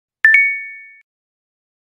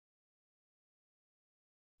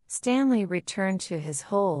Stanley returned to his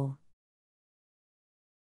hole.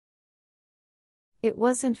 It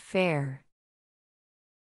wasn't fair.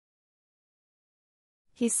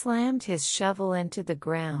 He slammed his shovel into the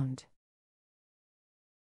ground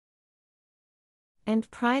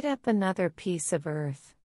and pried up another piece of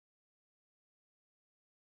earth.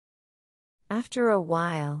 After a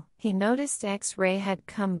while, he noticed X-Ray had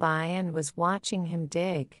come by and was watching him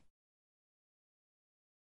dig.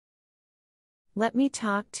 "Let me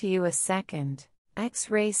talk to you a second,"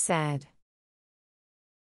 X-Ray said.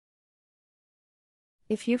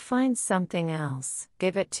 "If you find something else,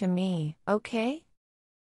 give it to me, okay?"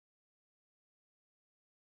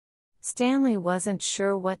 Stanley wasn't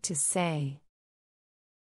sure what to say.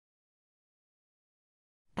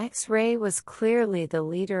 X-Ray was clearly the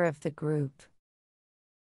leader of the group.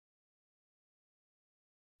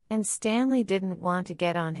 And Stanley didn't want to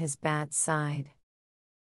get on his bad side.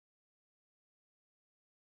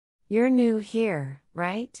 "You're new here,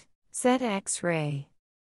 right?" said X-Ray.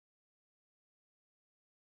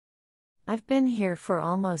 "I've been here for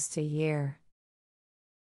almost a year.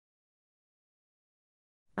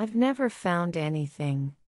 I've never found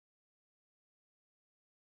anything.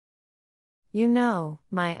 You know,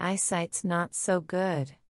 my eyesight's not so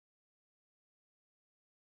good.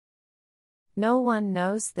 No one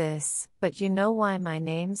knows this, but you know why my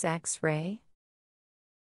name's X-Ray?"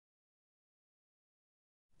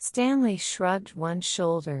 Stanley shrugged one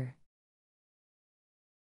shoulder.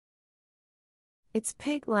 "It's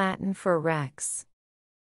Pig Latin for Rex.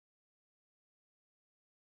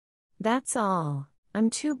 That's all. I'm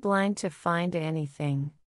too blind to find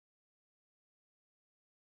anything."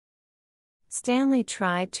 Stanley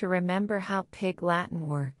tried to remember how Pig Latin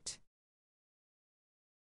worked.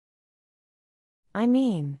 "I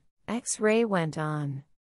mean," X-Ray went on,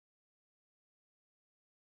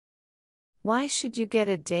 "why should you get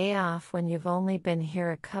a day off when you've only been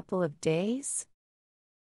here a couple of days?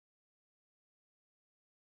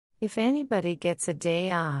 If anybody gets a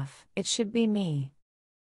day off, it should be me.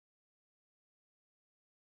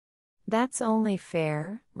 That's only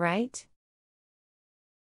fair, right?"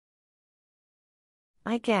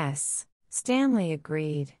 "I guess," Stanley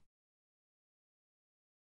agreed.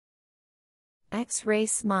 X-Ray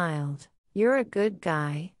smiled. "You're a good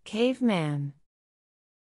guy, caveman."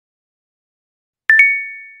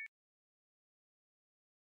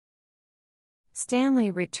 Stanley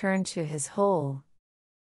returned to his hole.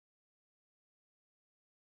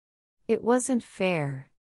 It wasn't fair.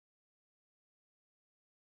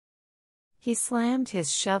 He slammed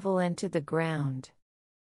his shovel into the ground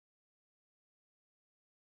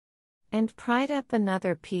and pried up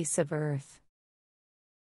another piece of earth.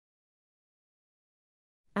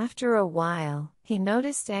 After a while, he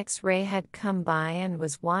noticed X-Ray had come by and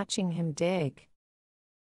was watching him dig.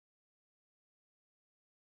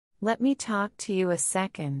 "Let me talk to you a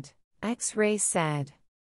second," X-Ray said.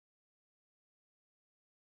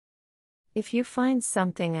 "If you find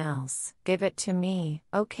something else, give it to me,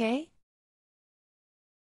 okay?"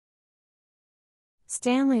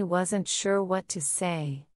 Stanley wasn't sure what to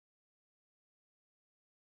say.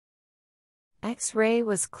 X-Ray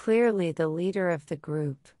was clearly the leader of the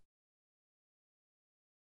group.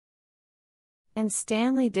 And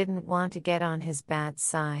Stanley didn't want to get on his bad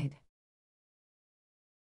side.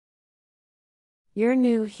 "You're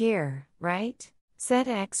new here, right?" said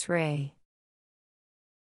X-Ray.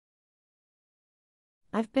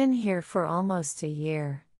 "I've been here for almost a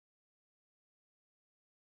year.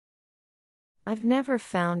 I've never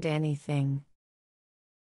found anything.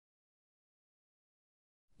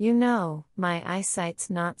 You know, my eyesight's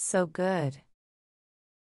not so good.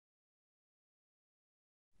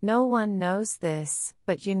 No one knows this,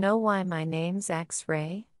 but you know why my name's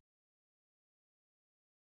X-Ray?"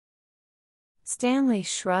 Stanley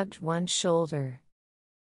shrugged one shoulder.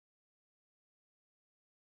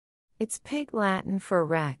 "It's Pig Latin for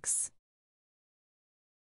Rex.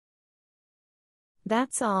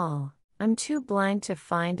 That's all. I'm too blind to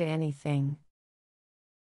find anything."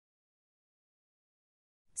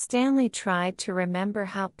 Stanley tried to remember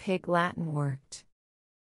how Pig Latin worked.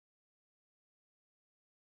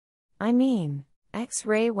 "I mean,"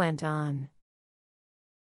 X-Ray went on,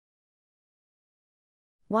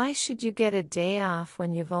 "why should you get a day off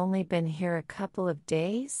when you've only been here a couple of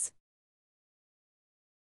days?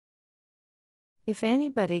 If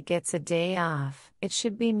anybody gets a day off, it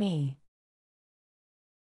should be me.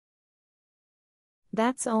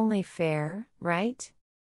 That's only fair, right?"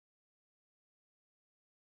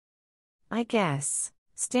 "I guess,"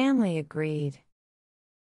 Stanley agreed.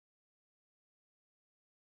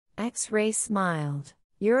 X-Ray smiled.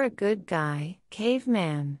 You're a good guy,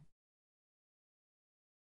 caveman.